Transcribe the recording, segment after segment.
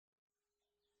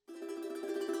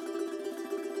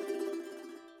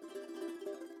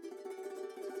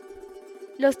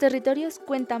Los territorios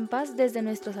cuentan paz desde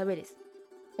nuestros saberes.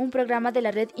 Un programa de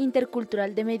la Red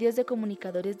Intercultural de Medios de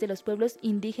Comunicadores de los Pueblos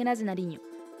Indígenas de Nariño,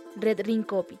 Red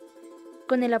Rincopi,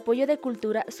 con el apoyo de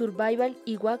Cultura Survival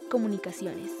y WAC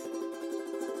Comunicaciones.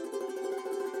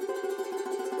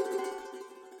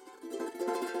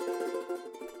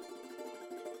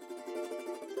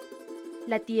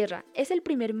 La tierra es el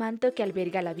primer manto que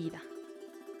alberga la vida.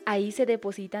 Ahí se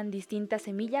depositan distintas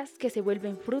semillas que se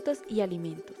vuelven frutos y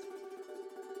alimentos.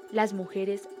 Las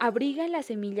mujeres abrigan las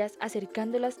semillas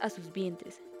acercándolas a sus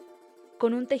vientres,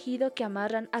 con un tejido que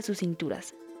amarran a sus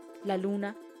cinturas. La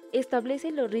luna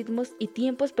establece los ritmos y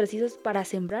tiempos precisos para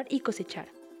sembrar y cosechar.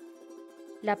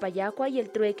 La payacua y el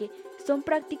trueque son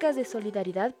prácticas de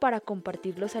solidaridad para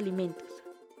compartir los alimentos.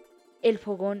 El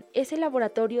fogón es el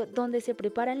laboratorio donde se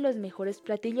preparan los mejores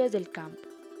platillos del campo.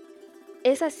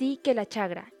 Es así que la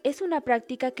chagra es una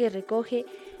práctica que recoge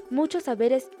muchos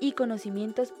saberes y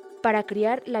conocimientos para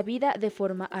criar la vida de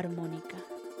forma armónica.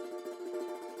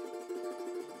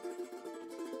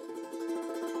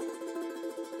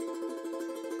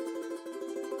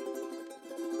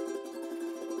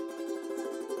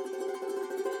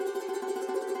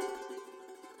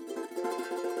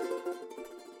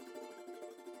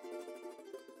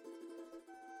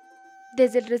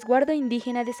 Desde el resguardo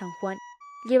indígena de San Juan,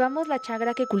 llevamos la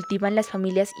chagra que cultivan las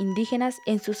familias indígenas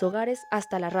en sus hogares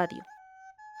hasta la radio,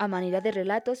 a manera de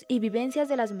relatos y vivencias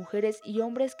de las mujeres y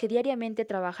hombres que diariamente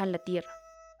trabajan la tierra,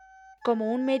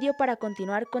 como un medio para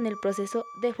continuar con el proceso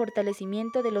de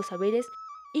fortalecimiento de los saberes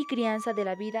y crianza de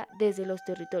la vida desde los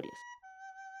territorios,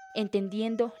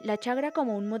 entendiendo la chagra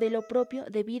como un modelo propio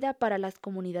de vida para las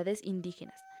comunidades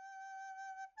indígenas,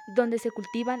 donde se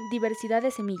cultivan diversidad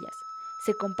de semillas,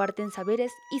 se comparten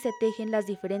saberes y se tejen las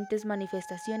diferentes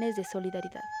manifestaciones de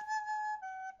solidaridad.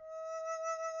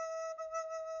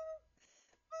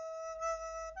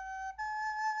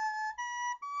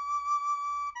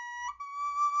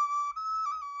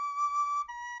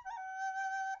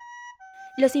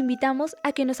 Los invitamos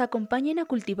a que nos acompañen a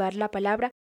cultivar la palabra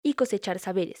y cosechar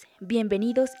saberes.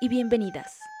 Bienvenidos y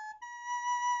bienvenidas.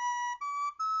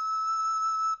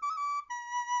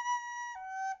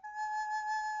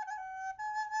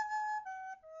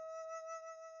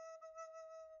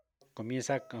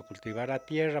 Comienza a cultivar la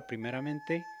tierra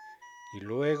primeramente y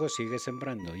luego sigue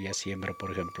sembrando. Ya siembra,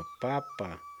 por ejemplo,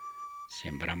 papa,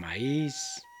 siembra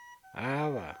maíz,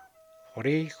 haba,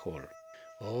 frijol,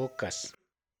 ocas,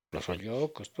 los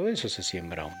oyocos, todo eso se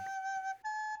siembra uno.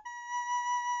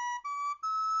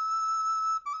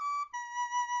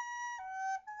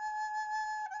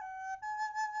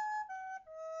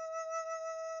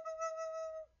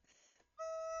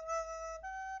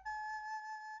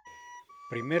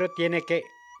 Primero tiene que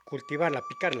cultivarla,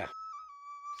 picarla.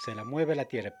 Se la mueve la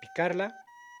tierra, picarla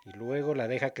y luego la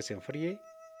deja que se enfríe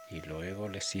y luego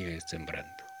le sigue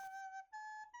sembrando.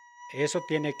 Eso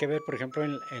tiene que ver, por ejemplo,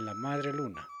 en la madre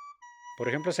luna. Por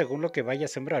ejemplo, según lo que vaya a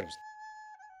sembrar.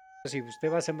 Si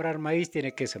usted va a sembrar maíz,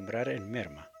 tiene que sembrar en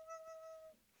merma.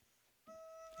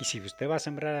 Y si usted va a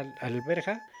sembrar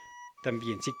alberja,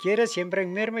 también. Si quiere, siembra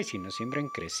en merma y si no, siembra en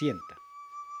crecienta.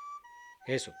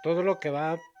 Eso, todo lo que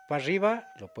va para arriba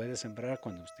lo puede sembrar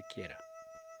cuando usted quiera.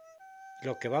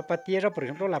 Lo que va para tierra, por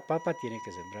ejemplo, la papa tiene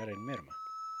que sembrar en merma,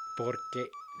 porque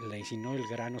si no el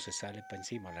grano se sale para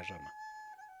encima, la rama.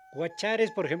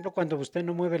 Guachares, por ejemplo, cuando usted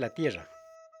no mueve la tierra.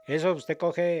 Eso usted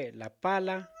coge la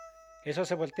pala, eso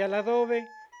se voltea al adobe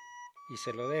y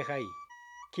se lo deja ahí.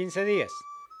 15 días,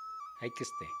 hay que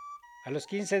esté. A los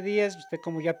 15 días, usted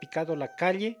como ya ha picado la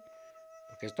calle,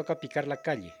 porque les toca picar la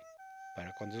calle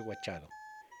para cuando es guachado.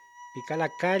 Pica la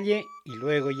calle y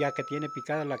luego ya que tiene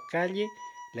picada la calle,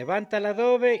 levanta el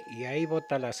adobe y ahí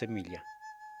bota la semilla.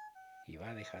 Y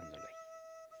va dejándola ahí.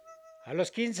 A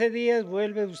los 15 días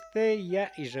vuelve usted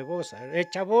y rebosa,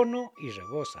 echa abono y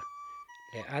rebosa.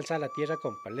 Le alza la tierra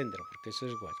con palendra, porque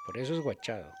por eso es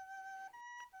guachado.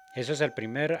 Eso es el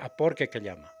primer aporque que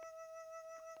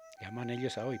llaman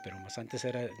ellos a hoy, pero más antes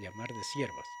era llamar de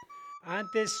siervas.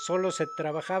 Antes solo se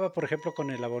trabajaba, por ejemplo, con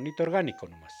el abonito orgánico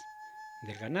nomás,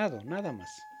 del ganado, nada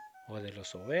más, o de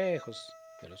los ovejos,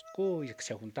 de los cuyes que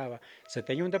se juntaba. Se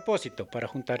tenía un depósito para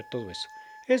juntar todo eso.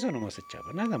 Eso nomás se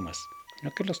echaba, nada más.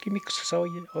 No que los químicos se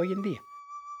usan hoy en día.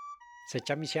 Se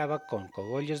chamiseaba con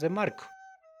cogollos de marco,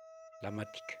 la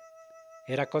matica.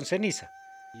 Era con ceniza.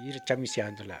 Ir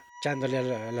chamiseándola, echándole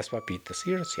a las papitas,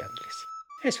 ir rociándole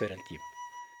así. Eso era el tiempo.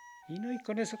 Y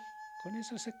con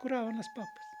eso se curaban las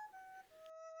papas.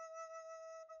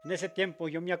 En ese tiempo,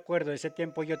 yo me acuerdo, ese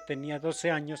tiempo yo tenía 12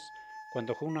 años,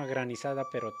 cuando fue una granizada,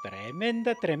 pero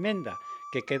tremenda,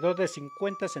 que quedó de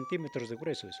 50 centímetros de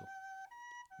grueso eso.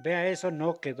 Vea eso,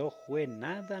 no quedó fue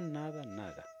nada, nada,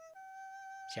 nada.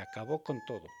 Se acabó con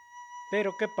todo.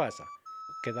 Pero ¿qué pasa?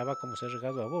 Quedaba como ser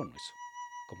regado abono eso,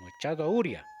 como echado a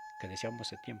uria, que decíamos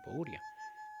ese tiempo, uria.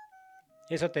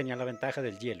 Eso tenía la ventaja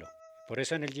del hielo. Por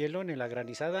eso en el hielo, en la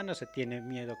granizada, no se tiene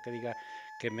miedo que diga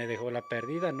que me dejó la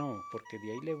perdida, no, porque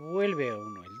de ahí le vuelve a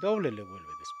uno, el doble le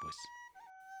vuelve después.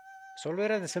 Solo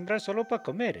era de sembrar solo para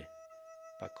comer.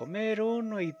 Para comer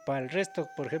uno y para el resto,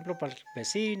 por ejemplo, para el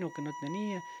vecino que no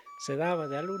tenía, se daba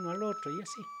de al uno al otro y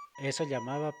así. Eso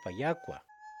llamaba payacua.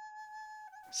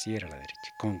 Así era la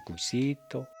derecha, con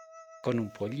cuisito, con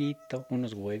un pollito,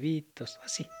 unos huevitos,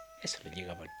 así, eso le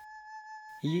llegaban.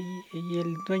 Y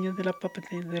el dueño de la papa,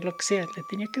 de lo que sea, le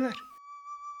tenía que dar.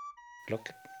 Lo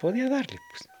que podía darle,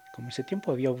 pues, como ese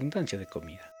tiempo había abundancia de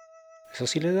comida. Eso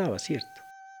sí le daba, cierto.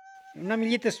 Una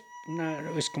millita es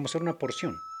como ser una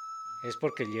porción. Es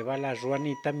porque lleva la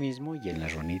ruanita mismo y en la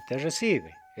ruanita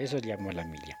recibe. Eso llama la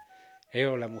milla.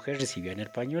 O la mujer recibía en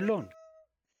el pañuelón.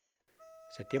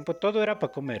 Ese tiempo todo era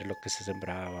para comer, lo que se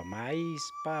sembraba, maíz,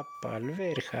 papa,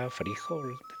 alberja,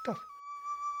 frijol, de todo.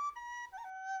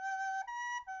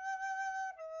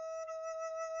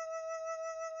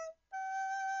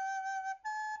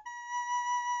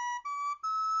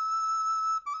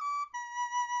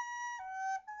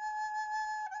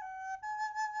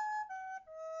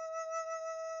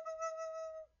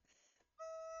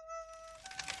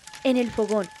 En el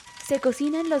fogón se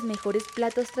cocinan los mejores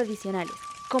platos tradicionales,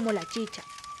 como la chicha,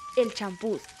 el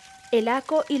champús, el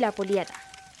aco y la poliata.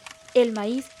 El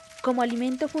maíz como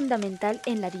alimento fundamental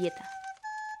en la dieta.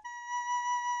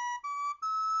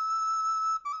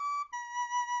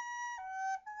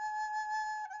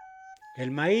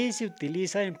 El maíz se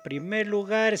utiliza en primer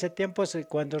lugar, ese tiempo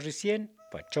cuando recién,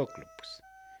 para choclo, pues.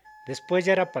 Después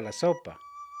ya era para la sopa,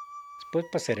 después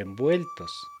para ser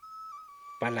envueltos,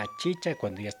 para la chicha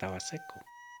cuando ya estaba seco.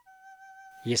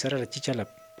 Y esa era la chicha la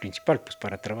principal, pues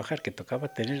para trabajar, que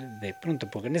tocaba tener de pronto,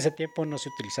 porque en ese tiempo no se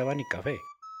utilizaba ni café.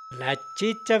 La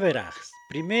chicha, verás,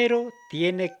 primero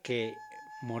tiene que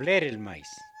moler el maíz.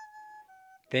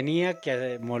 Tenía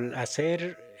que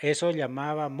hacer, eso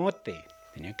llamaba mote,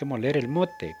 tenía que moler el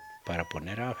mote para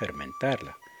poner a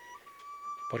fermentarla.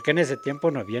 Porque en ese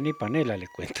tiempo no había ni panela, le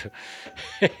cuento.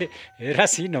 Era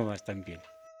así nomás también.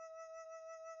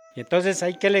 Y entonces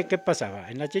ahí, ¿qué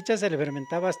pasaba? En la chicha se le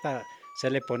fermentaba hasta, se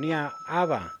le ponía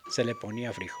haba, se le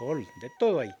ponía frijol, de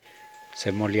todo ahí.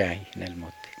 Se molía ahí en el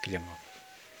mote, que llamaba.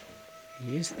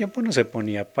 Y en ese tiempo no se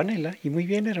ponía panela, y muy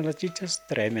bien eran las chichas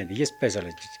tremendas, y espesas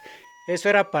las chichas. Eso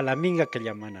era para la minga que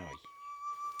llaman hoy.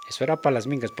 Eso era para las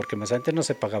mingas, porque más antes no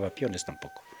se pagaba piones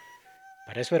tampoco.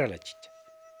 Para eso era la chicha.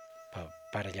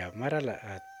 Para llamar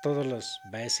a todos los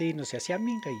vecinos, se hacía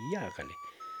minga y ya, hágale,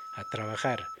 a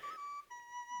trabajar.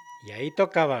 Y ahí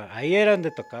tocaba, ahí era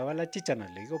donde tocaba la chicha, no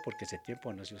le digo porque ese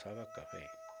tiempo no se usaba café,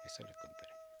 eso le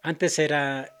contaré. Antes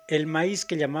era el maíz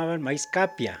que llamaban maíz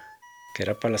capia, que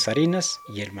era para las harinas,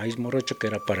 y el maíz morocho, que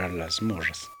era para las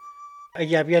morras.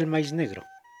 Ahí había el maíz negro.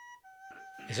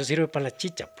 Eso sirve para la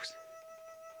chicha, pues.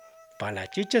 Para la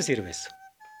chicha sirve eso.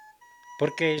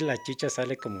 Porque la chicha se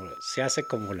hace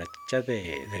como la chicha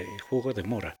de jugo de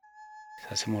mora.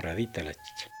 Se hace moradita la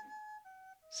chicha.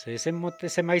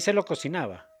 Ese maíz se lo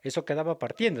cocinaba. Eso quedaba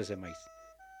partiendo ese maíz.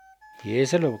 Y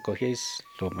ese lo cogía y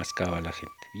lo mascaba la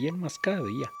gente. Bien mascado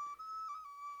y ya.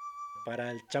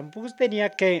 Para el champús tenía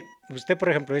que, usted por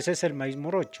ejemplo, ese es el maíz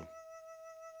morocho.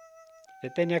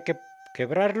 Usted tenía que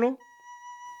quebrarlo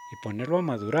y ponerlo a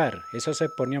madurar. Eso se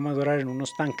ponía a madurar en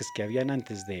unos tanques que habían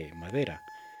antes de madera.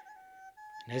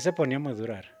 En ese se ponía a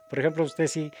madurar. Por ejemplo, usted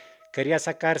si quería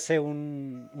sacarse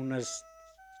unas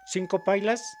 5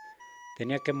 pailas,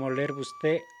 tenía que moler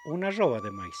usted una roba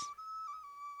de maíz.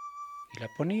 Y la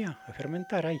ponía a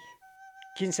fermentar ahí.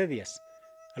 15 días.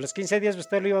 A los 15 días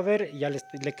usted lo iba a ver y ya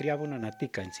le criaba una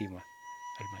natica encima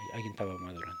al maíz. Ahí estaba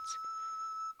madurándose.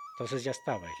 Entonces ya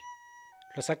estaba él.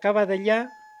 Lo sacaba de allá,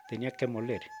 tenía que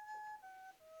moler.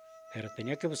 Pero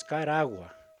tenía que buscar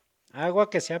agua. Agua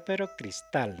que sea pero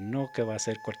cristal, no que va a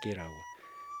ser cualquier agua.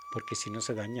 Porque si no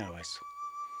se dañaba eso.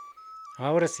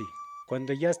 Ahora sí,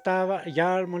 cuando ya estaba,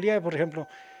 ya molía, por ejemplo,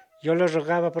 yo le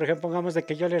rogaba, por ejemplo, pongamos de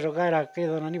que yo le rogara a que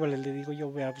don Aníbal, le digo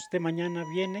yo, vea, usted mañana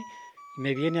viene y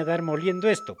me viene a dar moliendo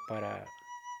esto para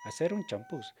hacer un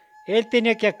champús. Él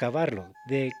tenía que acabarlo,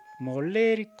 de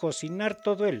moler y cocinar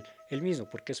todo él mismo,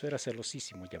 porque eso era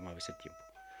celosísimo, llamaba ese tiempo.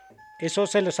 Eso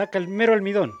se lo saca el mero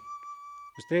almidón.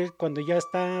 Usted cuando ya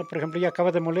está, por ejemplo, ya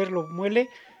acaba de moler, lo muele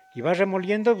y va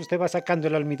remoliendo, usted va sacando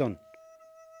el almidón.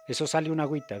 Eso sale una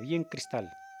agüita bien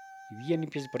cristal y bien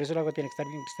limpia, por eso el agua tiene que estar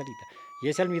bien cristalita. Y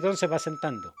ese almidón se va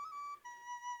sentando,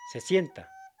 se sienta.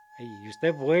 Y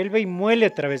usted vuelve y muele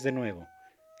otra vez de nuevo.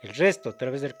 El resto,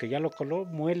 otra vez del que ya lo coló,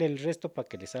 muele el resto para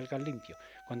que le salga limpio.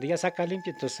 Cuando ya saca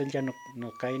limpio, entonces él ya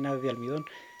no cae nada de almidón,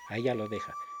 ahí ya lo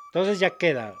deja. Entonces ya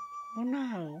queda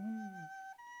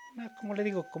como le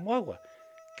digo, como agua,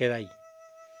 queda ahí.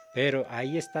 Pero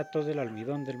ahí está todo el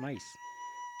almidón del maíz.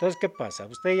 Entonces, ¿qué pasa?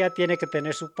 Usted ya tiene que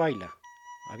tener su paila.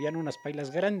 Habían unas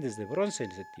pailas grandes de bronce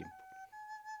en ese tiempo.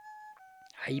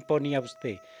 Ahí ponía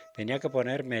usted, tenía que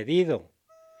poner medido.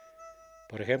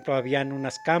 Por ejemplo, habían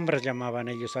unas cambras, llamaban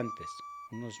ellos antes,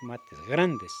 unos mates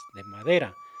grandes de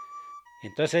madera.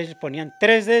 Entonces ellos ponían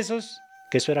 3 de esos,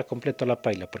 que eso era completo la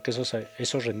paila, porque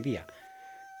eso rendía.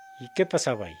 ¿Y qué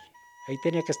pasaba ahí? Ahí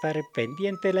tenía que estar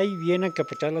pendiente ahí, bien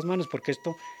encapuchar las manos, porque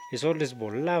eso les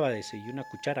volaba de eso, y una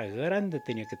cuchara grande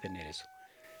tenía que tener eso.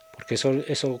 Porque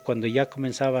eso cuando ya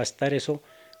comenzaba a estar eso,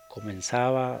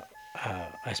 comenzaba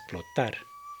a explotar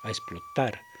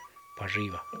para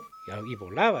arriba. Y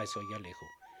volaba eso ya lejos.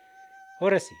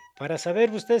 Ahora sí, para saber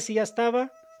usted si ya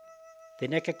estaba,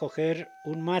 tenía que coger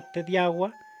un mate de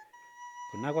agua,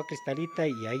 con agua cristalita,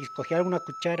 y ahí cogía una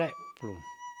cuchara, plum.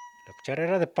 La cuchara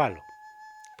era de palo,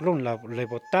 plum, le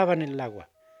botaban el agua.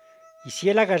 Y si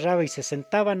él agarraba y se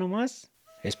sentaba nomás,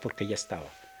 es porque ya estaba.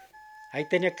 Ahí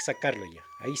tenía que sacarlo ya,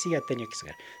 ahí sí ya tenía que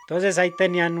sacar. Entonces ahí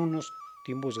tenían unos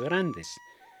timbos grandes,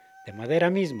 de madera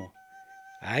mismo.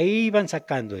 Ahí iban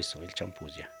sacando eso, el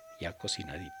champús ya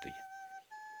cocinadito ya.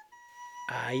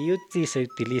 Ahí se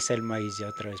utiliza el maíz ya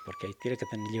otra vez, porque ahí tiene que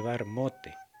llevar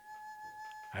mote,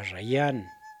 arrayán,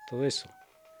 todo eso.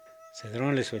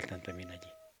 Cedrón le sueltan también allí.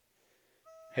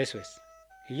 Eso es.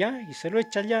 Y se lo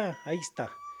echa ya, ahí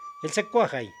está. Él se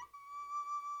cuaja ahí.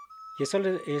 Y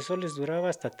eso les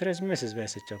duraba hasta 3 meses, vea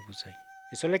ese champús ahí.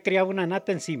 Eso le criaba una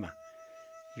nata encima.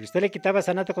 Y usted le quitaba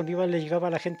esa nata cuando le llegaba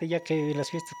a la gente, ya que las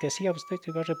fiestas que hacía usted,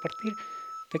 que iba a repartir,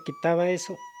 usted quitaba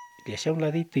eso, le hacía un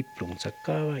ladito y plum,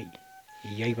 sacaba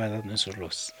y ya iba dando esos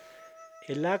los.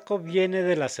 El aco viene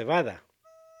de la cebada.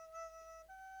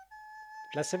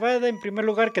 La cebada, en primer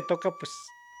lugar, que toca pues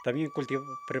también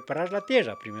preparar la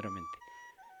tierra primeramente.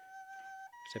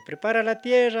 Se prepara la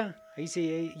tierra, ahí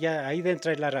sí, ya ahí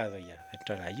entra el arado, ya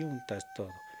entra la yuntas,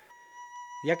 todo.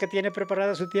 Ya que tiene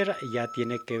preparada su tierra, ya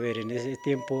tiene que ver, en ese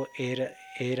tiempo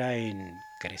era en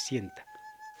crecienta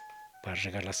para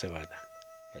regar la cebada.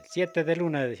 El 7 de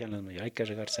luna, decían los mayores, hay que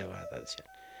regar cebada, decían.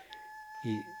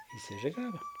 Y se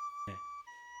regaba.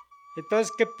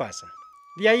 Entonces, ¿qué pasa?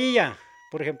 De ahí ya,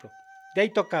 por ejemplo, de ahí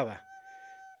tocaba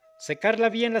secarla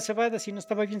bien la cebada, si no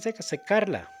estaba bien seca,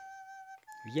 secarla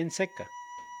bien seca.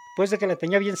 Después de que la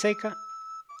tenía bien seca,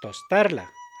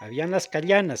 tostarla. Habían las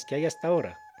callanas que hay hasta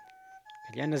ahora,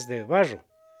 callanas de barro.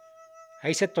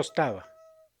 Ahí se tostaba,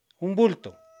 un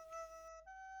bulto.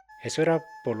 Eso era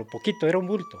por lo poquito, era un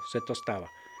bulto, se tostaba.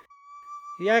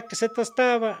 Y ya que se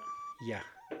tostaba, ya.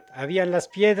 Habían las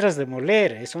piedras de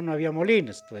moler, eso no había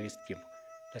molinos todavía ese tiempo.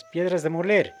 Las piedras de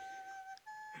moler.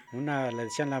 Una le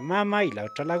decían la mama y la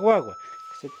otra la guagua.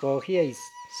 Se cogía y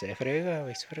se fregaba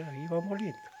y iba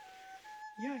moliendo.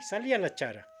 Ya, y salía la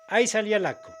chara. Ahí salía el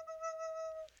aco.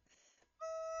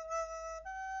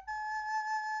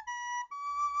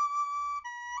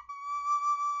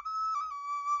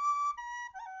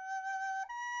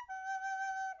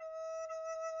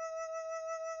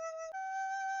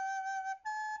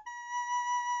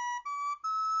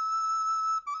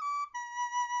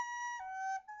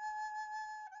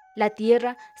 La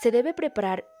tierra se debe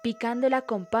preparar picándola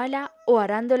con pala o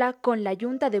arándola con la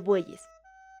yunta de bueyes,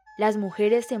 las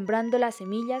mujeres sembrando las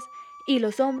semillas y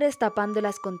los hombres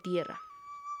tapándolas con tierra.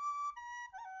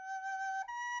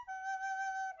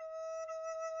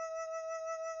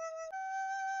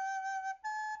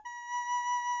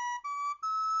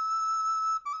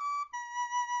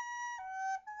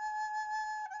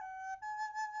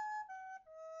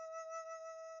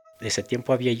 Ese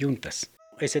tiempo había yuntas.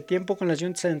 Ese tiempo con las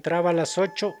yuntas se entraba a las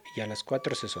 8 y a las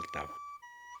 4 se soltaba.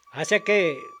 Hacia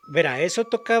que, verá, eso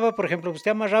tocaba, por ejemplo, usted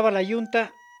amarraba la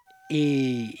yunta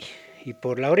y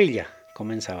por la orilla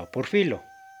comenzaba, por filo,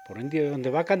 por donde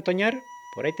va a cantoñar,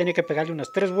 por ahí tenía que pegarle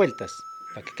unas 3 vueltas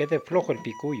para que quede flojo el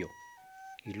picuyo.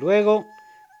 Y luego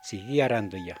seguía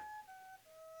arando ya.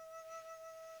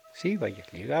 Sí, vaya,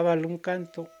 llegaba a un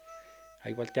canto,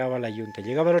 ahí volteaba la yunta.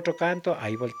 Llegaba al otro canto,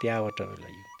 ahí volteaba otra vez la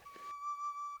yunta.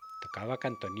 Tocaba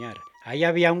cantonear. Ahí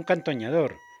había un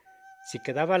cantoñador. Si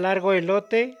quedaba largo el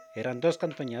lote, eran 2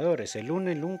 cantoñadores. El uno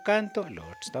en un canto, el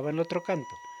otro estaba en el otro canto.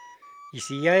 Y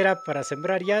si ya era para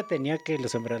sembrar, ya tenía que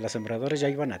los sembradores ya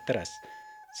iban atrás.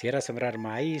 Si era sembrar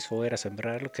maíz o era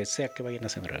sembrar lo que sea que vayan a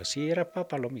sembrar. Si era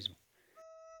papa, lo mismo.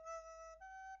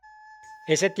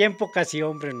 Ese tiempo casi,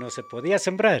 hombre, no se podía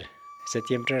sembrar. Ese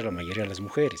tiempo era la mayoría de las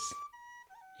mujeres.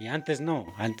 Y antes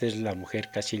no, antes la mujer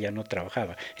casi ya no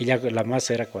trabajaba. Ella la más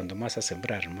era cuando más a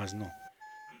sembrar, más no.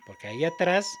 Porque ahí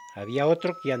atrás había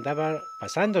otro que andaba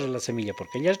pasándole la semilla,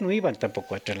 porque ellas no iban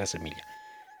tampoco a traer la semilla.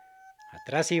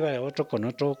 Atrás iba otro con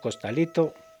otro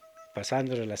costalito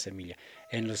pasándole la semilla,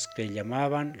 en los que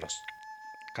llamaban los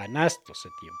canastos ese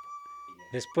tiempo.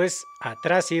 Después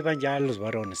atrás iban ya los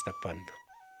varones tapando.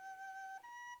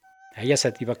 Ella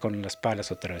se iba con las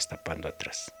palas otra vez tapando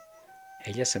atrás.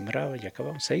 Ella sembraba y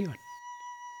acababan, se iban.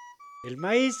 El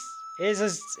maíz, eso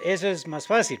es más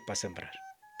fácil para sembrar,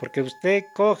 porque usted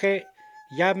coge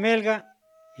ya melga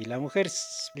y la mujer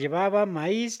llevaba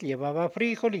maíz, llevaba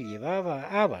frijol y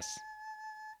llevaba habas,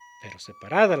 pero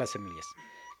separadas las semillas.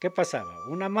 ¿Qué pasaba?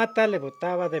 Una mata le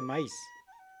botaba de maíz,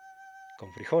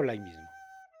 con frijol ahí mismo.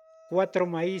 4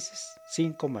 maíces,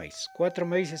 5 maíz. 4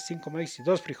 maíces, 5 maíz y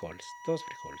 2 frijoles.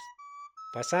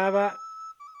 Pasaba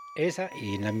esa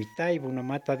y en la mitad iba una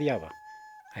mata de haba.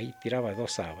 Ahí tiraba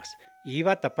 2 habas. Y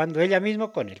iba tapando ella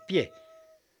misma con el pie.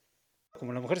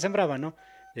 Como la mujer sembraba, ¿no?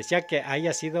 Decía que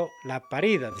haya sido la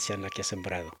parida, decían, la que ha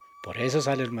sembrado. Por eso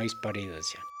sale el maíz parido,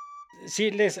 decían.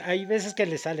 Sí, hay veces que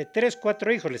le sale 3,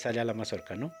 4 hijos, le sale a la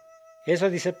mazorca, ¿no? Eso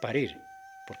dice parir,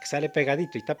 porque sale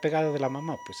pegadito y está pegado de la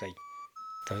mamá, pues ahí.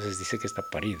 Entonces dice que está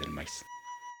parido el maíz.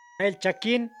 El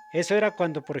chaquín, eso era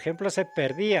cuando, por ejemplo, se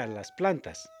perdían las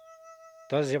plantas.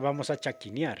 Entonces vamos a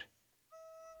chaquinear.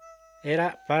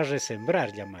 Era para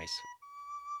resembrar, llama eso.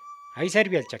 Ahí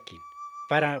servía el chaquín,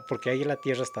 porque ahí la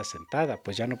tierra está sentada,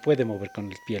 pues ya no puede mover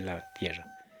con el pie la tierra.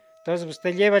 Entonces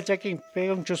usted lleva el chaquín,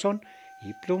 pega un chuzón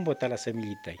y plum, bota la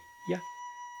semillita ahí, ya,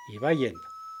 y va yendo.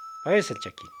 Ahí es el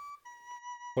chaquín.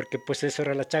 Porque pues eso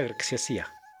era la chagra que se hacía.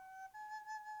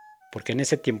 Porque en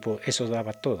ese tiempo eso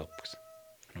daba todo, pues,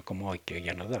 no como hoy que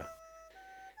ya no da.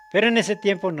 Pero en ese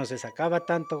tiempo no se sacaba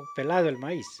tanto pelado el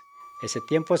maíz. Ese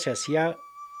tiempo se hacía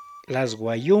las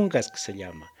guayungas, que se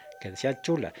llama, que decía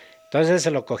chula. Entonces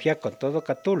se lo cogía con todo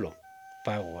catulo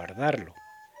para guardarlo.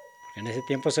 En ese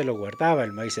tiempo se lo guardaba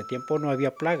el maíz, ese tiempo no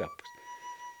había plaga, pues.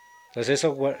 Entonces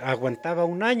eso aguantaba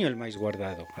un año el maíz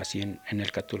guardado, así en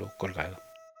el catulo colgado.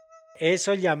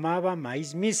 Eso llamaba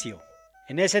maíz misio.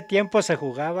 En ese tiempo se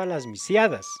jugaba las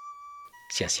misiadas,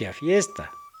 se hacía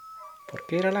fiesta,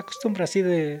 porque era la costumbre así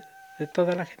de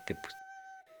toda la gente, pues.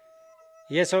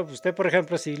 Y eso, usted por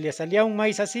ejemplo, si le salía un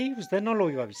maíz así, usted no lo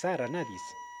iba a avisar a nadie,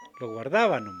 lo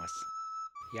guardaba nomás.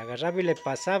 Y agarraba y le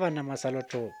pasaba nada más al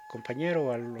otro compañero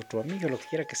o al otro amigo, lo que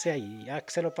quiera que sea, y ya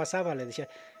que se lo pasaba, le decía,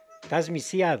 estás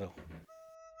misiado.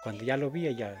 Cuando ya lo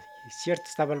vi, ya, y cierto,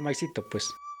 estaba el maicito,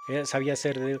 pues, sabía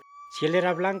ser si él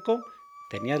era blanco,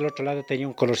 tenía del otro lado, tenía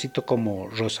un colorcito como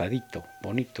rosadito,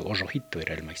 bonito, o rojito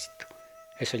era el maicito.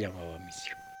 Eso llamaba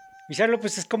misio. Misiarlo,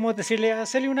 pues, es como decirle,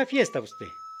 hacerle una fiesta a usted.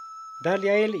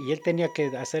 Darle a él, y él tenía que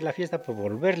hacer la fiesta por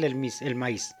volverle el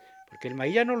maíz, porque el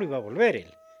maíz ya no lo iba a volver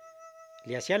él.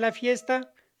 Le hacía la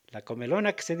fiesta, la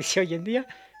comelona que se dice hoy en día,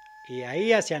 y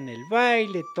ahí hacían el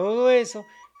baile, todo eso,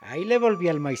 ahí le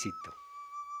volvía el maicito.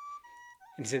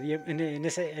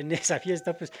 En esa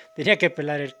fiesta, pues, tenía que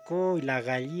pelar el cuy, la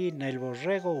gallina, el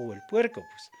borrego o el puerco,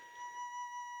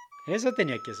 pues. Eso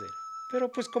tenía que hacer.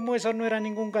 Pero pues como eso no era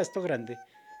ningún gasto grande,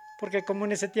 porque como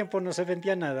en ese tiempo no se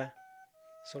vendía nada,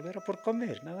 solo era por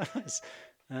comer, nada más.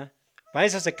 ¿Ah? Para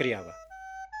eso se criaba.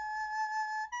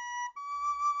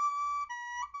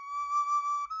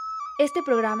 Este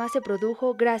programa se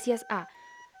produjo gracias a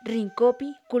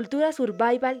Rincopi, Cultura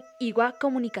Survival y GUA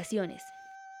Comunicaciones.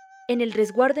 En el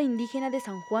Resguardo Indígena de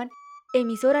San Juan,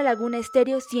 emisora Laguna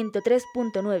Estéreo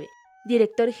 103.9,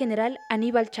 director general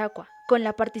Aníbal Chacua, con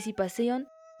la participación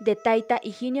de Taita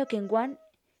Higinio Kenguán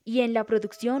y en la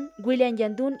producción William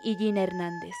Yandún y Gina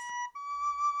Hernández.